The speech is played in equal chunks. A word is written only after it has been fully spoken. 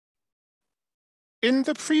In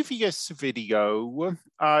the previous video,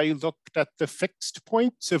 I looked at the fixed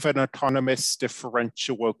points of an autonomous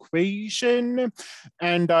differential equation,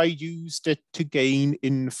 and I used it to gain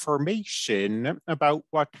information about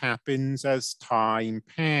what happens as time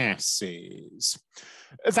passes.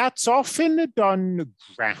 That's often done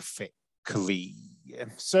graphically.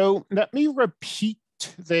 So let me repeat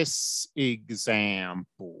this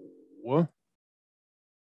example.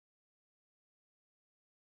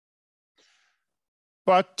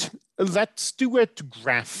 But let's do it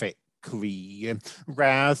graphically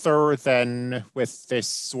rather than with this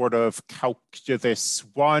sort of calculus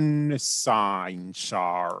one sign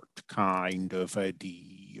chart kind of a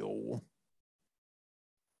deal.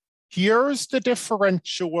 Here's the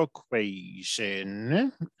differential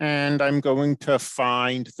equation, and I'm going to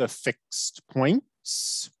find the fixed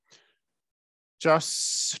points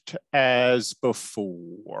just as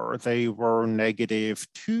before. They were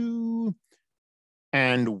 -2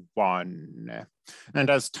 and 1. And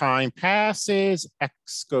as time passes,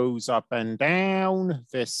 x goes up and down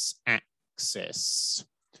this axis.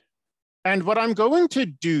 And what I'm going to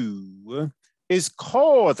do is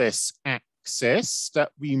call this axis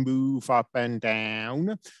that we move up and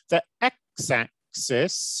down the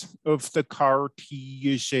x-axis of the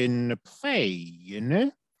Cartesian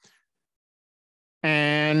plane.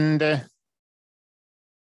 And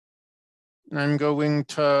I'm going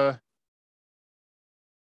to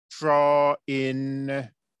draw in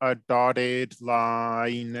a dotted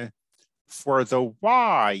line for the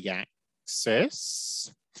y-axis.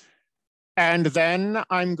 And then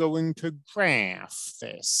I'm going to graph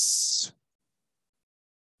this.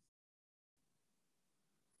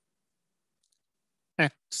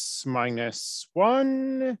 X minus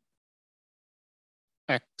 1,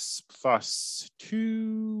 x plus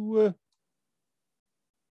 2,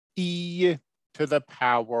 e to the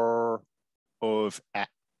power of x.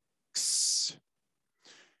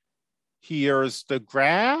 Here's the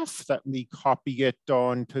graph. Let me copy it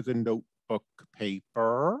onto the notebook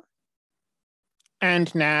paper.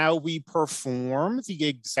 And now we perform the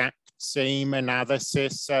exact same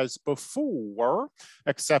analysis as before,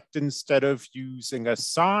 except instead of using a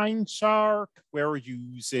sign chart, we're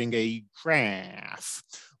using a graph.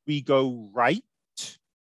 We go right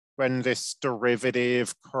when this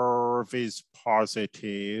derivative curve is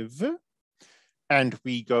positive, and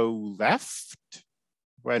we go left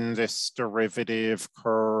when this derivative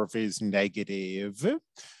curve is negative.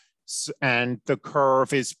 And the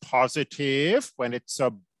curve is positive when it's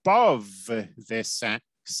above this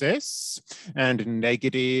axis and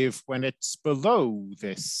negative when it's below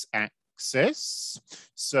this axis.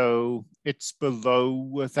 So it's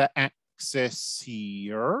below the axis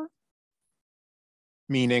here,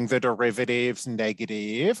 meaning the derivative's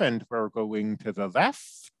negative, and we're going to the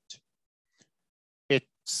left.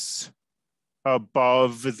 It's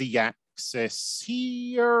above the axis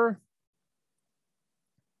here,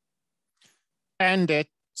 and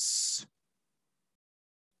it's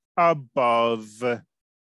above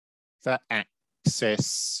the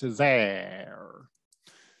axis there.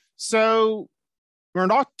 So we're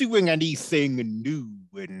not doing anything new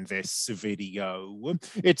in this video.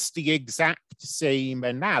 It's the exact same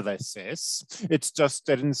analysis. It's just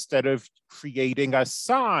that instead of creating a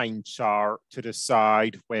sign chart to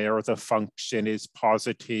decide where the function is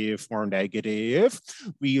positive or negative,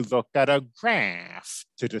 we look at a graph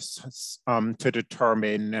to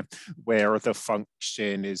determine where the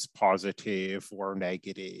function is positive or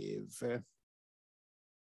negative.